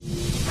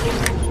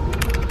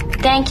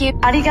Thank you.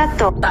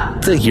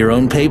 Arigato. The Your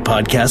Own Pay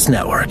Podcast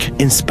Network,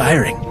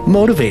 inspiring,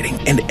 motivating,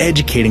 and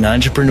educating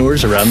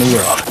entrepreneurs around the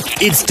world.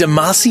 It's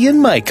Damashe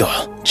and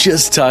Michael,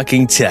 just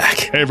talking tech.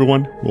 Hey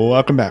everyone,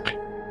 welcome back.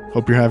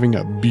 Hope you're having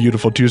a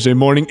beautiful Tuesday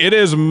morning. It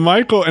is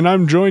Michael, and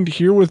I'm joined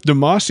here with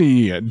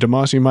Damashe.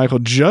 Damashe and Michael,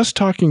 just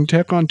talking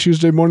tech on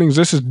Tuesday mornings.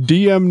 This is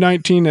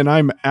DM19, and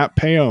I'm at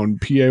Payon,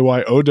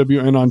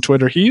 P-A-Y-O-W-N on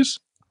Twitter. He's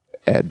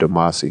at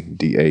Damashe,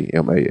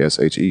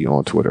 D-A-M-A-S-H-E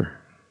on Twitter.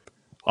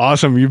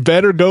 Awesome. You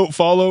better go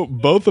follow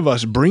both of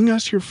us. Bring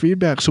us your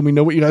feedback so we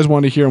know what you guys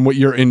want to hear and what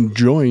you're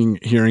enjoying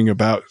hearing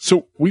about.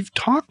 So we've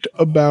talked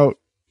about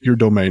your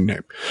domain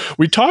name.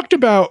 We talked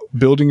about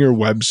building your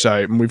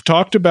website, and we've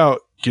talked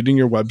about getting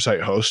your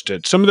website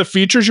hosted, some of the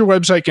features your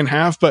website can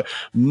have, but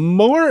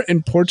more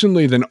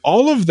importantly than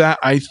all of that,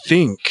 I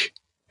think,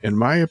 in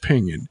my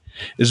opinion,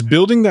 is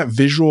building that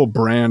visual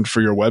brand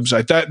for your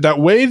website, that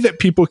way that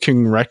people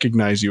can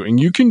recognize you. And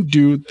you can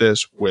do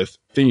this with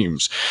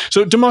themes.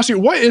 So Damashe,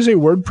 what is a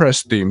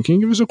WordPress theme? Can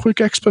you give us a quick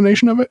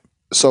explanation of it?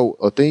 So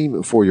a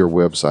theme for your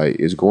website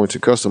is going to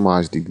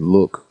customize the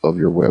look of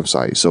your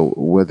website. So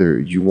whether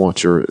you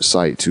want your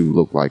site to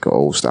look like an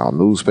old style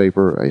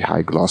newspaper, a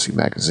high glossy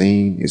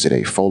magazine, is it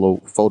a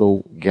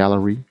photo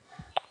gallery?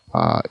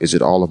 Is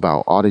it all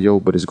about audio?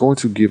 But it's going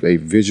to give a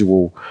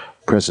visual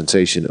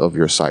presentation of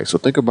your site. So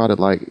think about it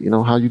like,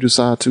 how you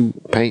decide to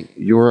paint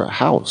your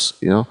house.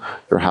 Your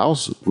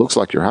house looks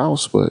like your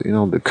house, but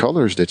the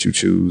colors that you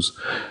choose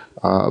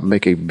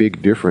make a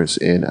big difference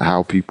in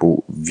how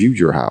people view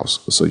your house.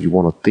 So you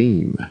want a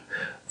theme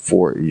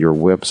for your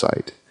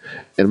website.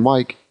 And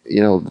Mike,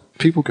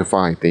 people can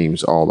find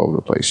themes all over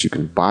the place. You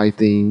can buy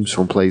themes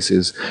from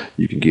places.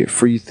 You can get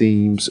free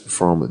themes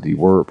from the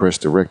WordPress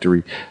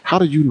directory. How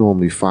do you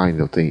normally find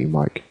a theme,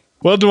 Mike?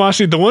 Well,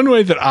 Damashe, the one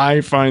way that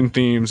I find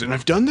themes, and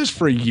I've done this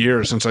for a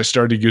year since I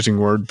started using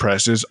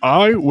WordPress, is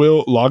I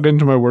will log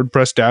into my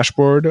WordPress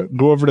dashboard,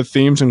 go over to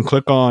themes and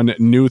click on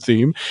new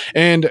theme.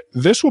 And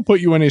this will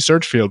put you in a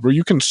search field where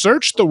you can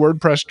search the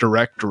WordPress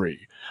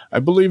directory. I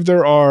believe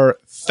there are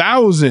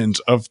thousands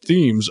of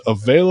themes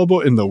available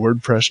in the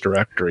WordPress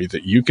directory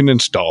that you can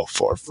install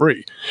for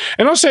free.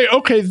 And I'll say,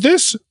 okay,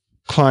 this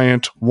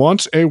client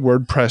wants a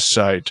WordPress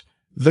site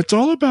that's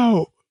all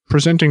about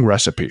presenting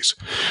recipes.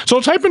 So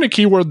I'll type in a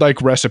keyword like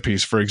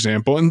recipes, for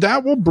example, and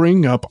that will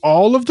bring up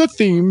all of the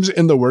themes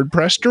in the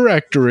WordPress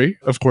directory,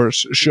 of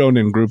course, shown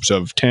in groups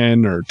of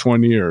 10 or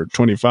 20 or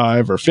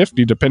 25 or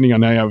 50, depending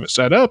on how you have it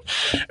set up,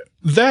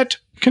 that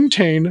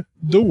contain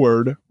the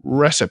word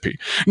recipe.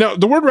 Now,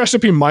 the word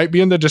recipe might be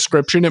in the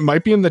description. It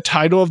might be in the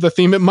title of the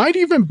theme. It might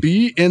even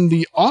be in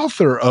the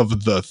author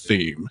of the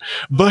theme,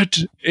 but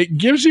it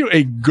gives you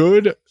a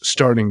good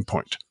starting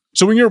point.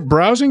 So when you're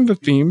browsing the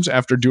themes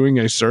after doing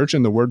a search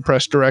in the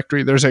WordPress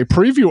directory, there's a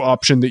preview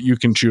option that you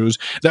can choose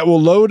that will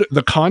load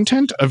the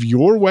content of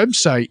your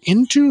website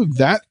into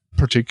that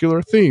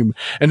particular theme.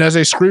 And as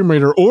a screen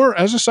reader or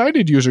as a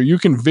sighted user, you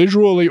can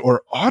visually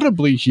or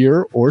audibly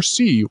hear or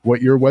see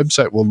what your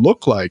website will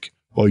look like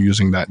while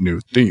using that new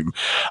theme.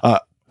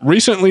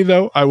 Recently,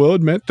 though, I will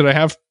admit that I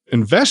have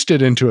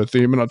invested into a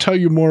theme, and I'll tell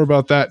you more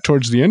about that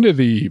towards the end of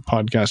the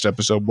podcast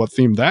episode, what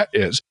theme that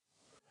is.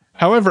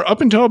 However, up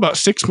until about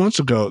 6 months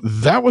ago,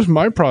 that was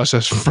my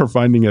process for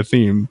finding a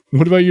theme.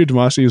 What about you,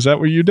 Damashe? Is that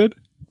what you did?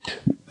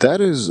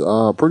 That is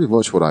pretty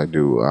much what I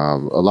do.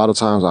 A lot of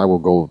times I will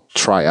go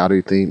try out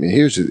a theme.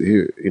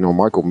 And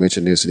Michael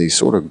mentioned this and he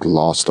sort of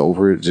glossed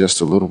over it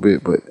just a little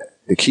bit. But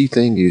the key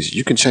thing is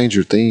you can change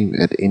your theme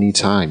at any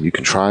time. You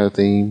can try a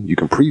theme, you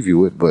can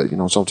preview it, but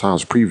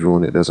sometimes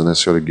previewing it doesn't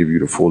necessarily give you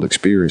the full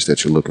experience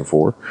that you're looking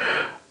for,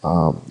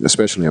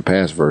 especially in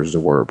past versions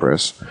of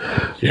WordPress.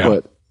 Yeah.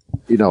 But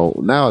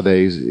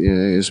nowadays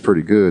it's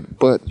pretty good,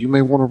 but you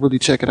may want to really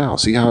check it out,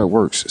 see how it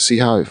works, see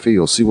how it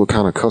feels, see what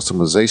kind of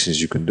customizations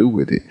you can do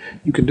with it.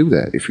 You can do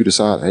that if you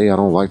decide, hey, I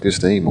don't like this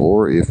theme,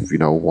 or if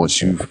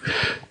once you've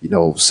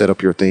set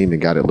up your theme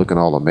and got it looking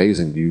all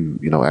amazing, you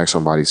ask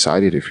somebody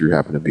sighted, if you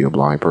happen to be a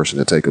blind person,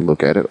 to take a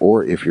look at it,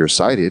 or if you're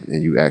sighted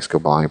and you ask a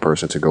blind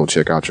person to go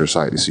check out your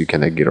site to see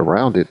can they get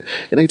around it,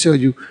 and they tell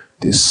you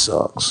this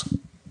sucks,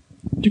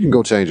 you can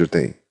go change your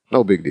theme.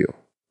 No big deal.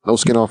 No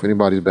skin off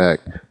anybody's back.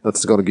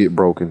 Nothing's going to get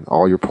broken.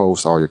 All your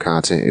posts, all your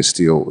content is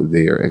still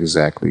there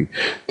exactly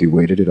the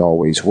way that it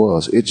always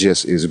was. It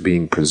just is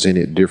being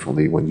presented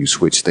differently when you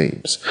switch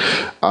themes.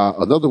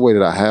 Another way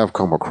that I have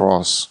come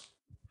across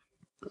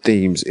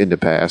themes in the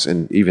past,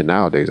 and even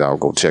nowadays I'll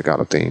go check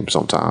out a theme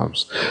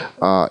sometimes,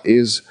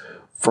 is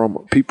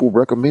from people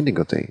recommending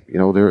a theme.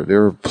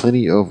 There are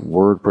plenty of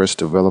WordPress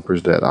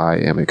developers that I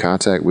am in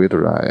contact with,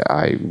 or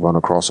I run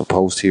across a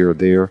post here or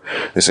there.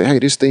 They say, hey,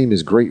 this theme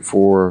is great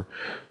for,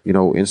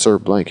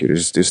 insert blank here.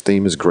 This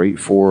theme is great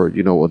for, a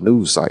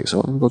news site. So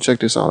let me go check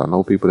this out. I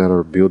know people that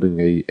are building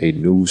a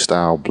news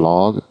style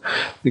blog.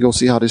 Let me go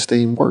see how this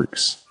theme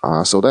works.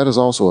 So that is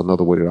also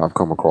another way that I've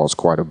come across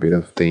quite a bit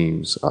of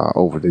themes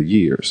over the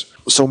years.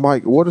 So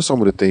Mike, what are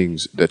some of the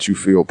things that you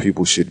feel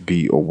people should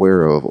be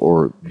aware of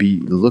or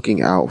be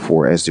looking out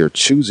for as they're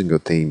choosing a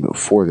theme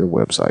for their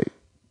website?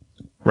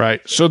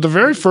 Right. So the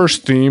very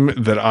first theme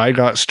that I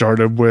got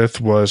started with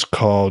was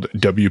called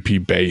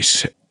WP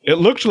Base. It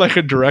looked like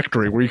a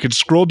directory where you could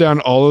scroll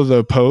down all of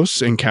the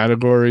posts and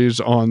categories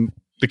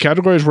the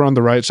categories were on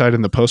the right side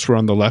and the posts were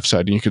on the left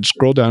side, and you could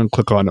scroll down and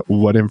click on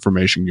what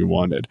information you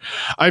wanted.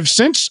 I've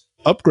since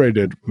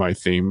upgraded my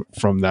theme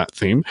from that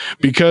theme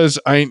because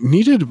I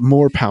needed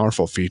more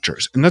powerful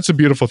features. And that's the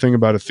beautiful thing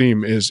about a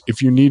theme is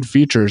if you need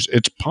features,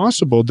 it's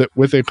possible that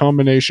with a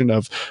combination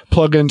of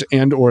plugins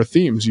and or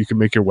themes, you can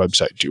make your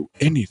website do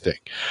anything.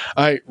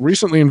 I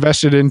recently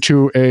invested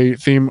into a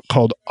theme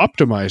called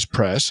Optimize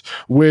Press,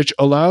 which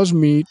allows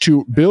me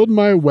to build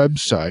my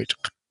website,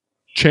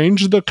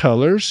 change the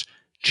colors,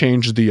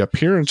 change the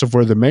appearance of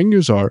where the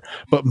menus are,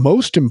 but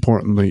most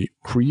importantly,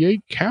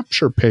 create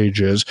capture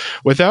pages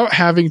without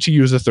having to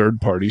use a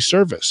third-party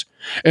service.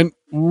 And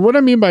what I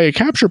mean by a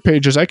capture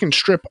page is I can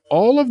strip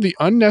all of the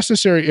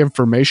unnecessary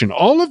information,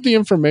 all of the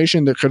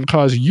information that could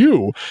cause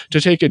you to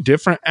take a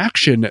different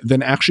action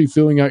than actually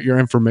filling out your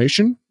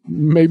information.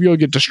 Maybe you'll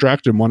get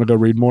distracted and want to go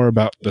read more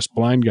about this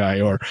blind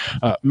guy, or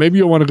maybe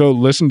you'll want to go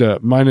listen to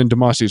mine and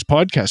Damashe's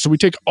podcast. So we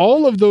take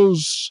all of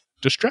those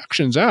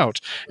distractions out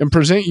and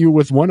present you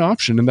with one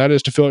option, and that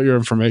is to fill out your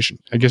information.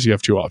 I guess you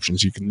have two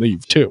options. You can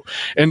leave too.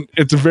 And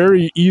it's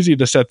very easy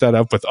to set that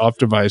up with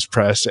Optimize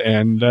Press,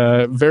 and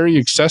very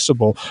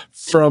accessible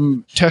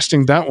from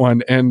testing that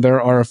one. And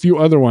there are a few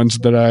other ones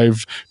that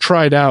I've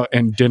tried out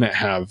and didn't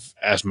have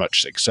as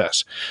much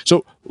success.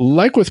 So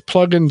like with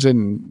plugins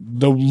and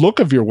the look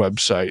of your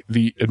website,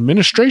 the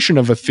administration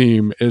of a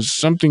theme is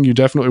something you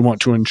definitely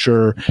want to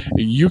ensure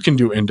you can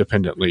do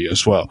independently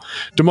as well.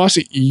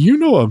 Damashe, you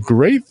know a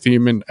great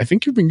theme, and I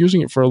think you've been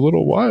using it for a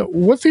little while.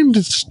 What theme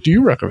do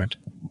you recommend?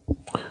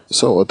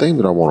 So a theme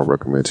that I want to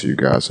recommend to you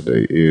guys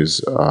today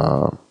is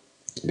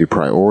the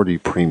Priority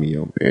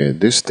Premium. And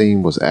this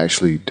theme was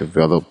actually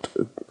developed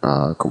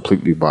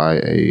completely by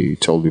a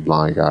totally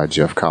blind guy,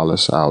 Jeff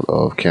Collis, out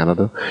of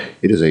Canada.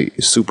 It is a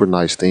super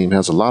nice theme,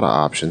 has a lot of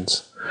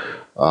options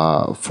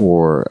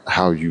for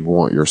how you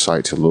want your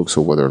site to look.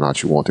 So whether or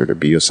not you want there to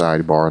be a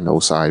sidebar, no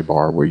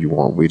sidebar, where you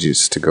want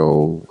widgets to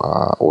go,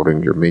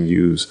 ordering your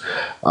menus.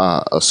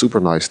 A super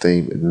nice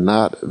theme,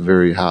 not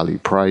very highly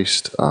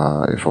priced.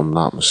 If I'm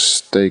not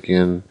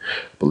mistaken,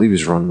 I believe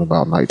it's running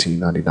about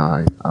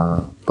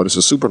 $19.99. But it's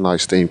a super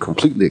nice theme,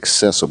 completely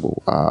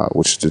accessible,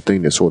 which is the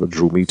thing that sort of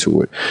drew me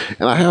to it.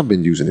 And I have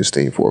been using this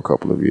theme for a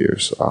couple of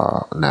years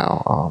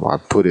now. I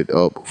put it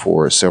up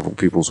for several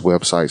people's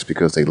websites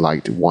because they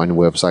liked one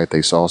website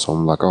they saw. So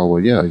I'm like, oh,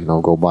 well, yeah,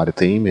 go buy the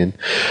theme and,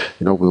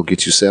 we'll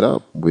get you set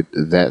up with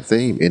that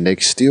theme. And they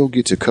still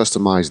get to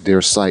customize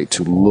their site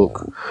to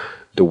look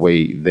the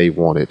way they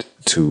want it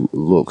to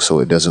look. So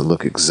it doesn't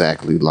look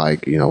exactly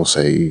like,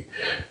 say,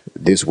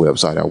 this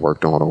website I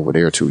worked on over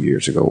there 2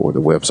 years ago, or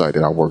the website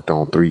that I worked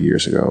on 3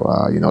 years ago.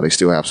 They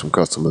still have some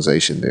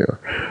customization there.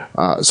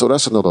 So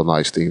that's another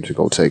nice theme to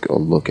go take a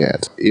look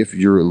at. If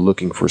you're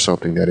looking for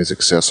something that is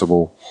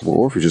accessible,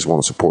 or if you just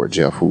want to support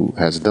Jeff, who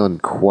has done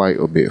quite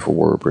a bit for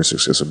WordPress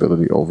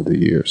accessibility over the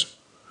years.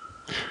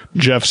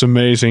 Jeff's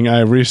amazing.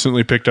 I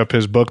recently picked up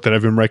his book that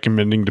I've been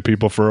recommending to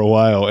people for a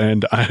while,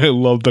 and I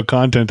love the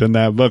content in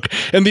that book.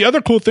 And the other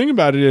cool thing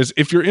about it is,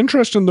 if you're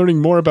interested in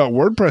learning more about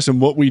WordPress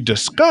and what we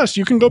discuss,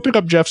 you can go pick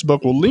up Jeff's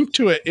book. We'll link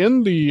to it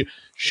in the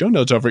show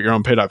notes over at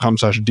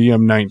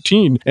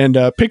yourownpay.com/DM19 and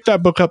pick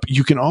that book up.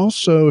 You can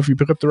also, if you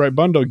pick up the right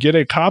bundle, get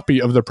a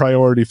copy of the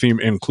priority theme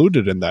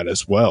included in that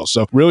as well.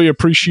 So really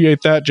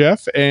appreciate that,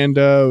 Jeff. And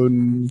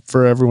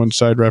for everyone's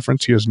side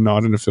reference, he is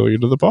not an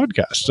affiliate of the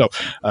podcast. So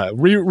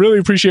really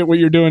appreciate what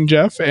you're doing,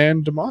 Jeff.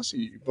 And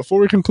Damashe,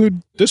 before we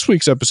conclude this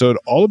week's episode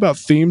all about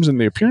themes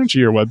and the appearance of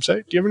your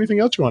website, do you have anything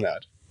else you want to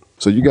add?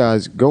 So you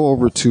guys go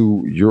over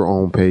to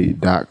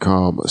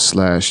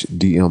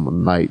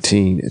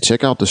yourownpay.com/DM19 and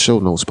check out the show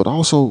notes, but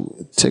also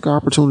take an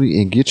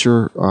opportunity and get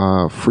your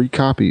free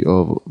copy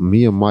of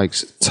me and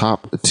Mike's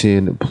top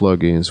 10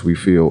 plugins we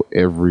feel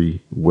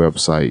every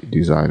website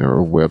designer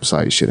or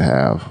website should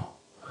have.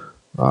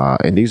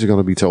 And these are going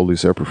to be totally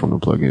separate from the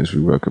plugins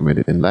we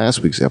recommended in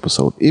last week's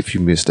episode. If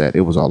you missed that,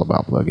 it was all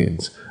about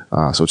plugins.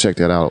 So check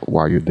that out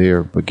while you're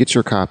there, but get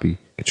your copy,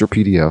 get your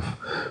PDF.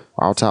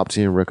 Our top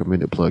 10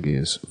 recommended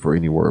plugins for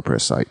any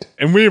WordPress site.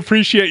 And we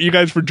appreciate you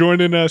guys for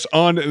joining us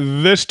on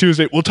this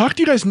Tuesday. We'll talk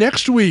to you guys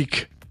next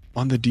week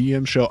on the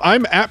DM show.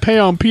 I'm at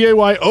Payon,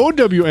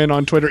 P-A-Y-O-W-N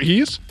on Twitter.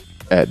 He's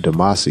at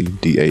Damashe,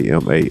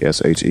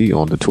 D-A-M-A-S-H-E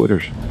on the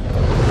Twitters.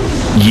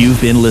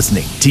 You've been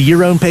listening to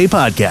Your Own Pay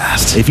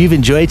Podcast. If you've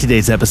enjoyed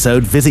today's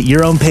episode, visit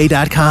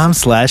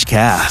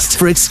yourownpay.com/cast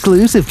for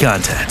exclusive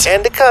content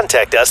and to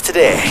contact us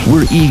today.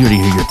 We're eager to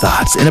hear your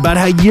thoughts and about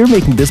how you're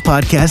making this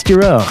podcast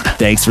your own.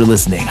 Thanks for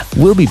listening.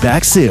 We'll be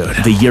back soon.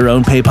 The Your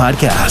Own Pay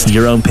Podcast,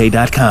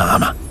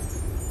 yourownpay.com.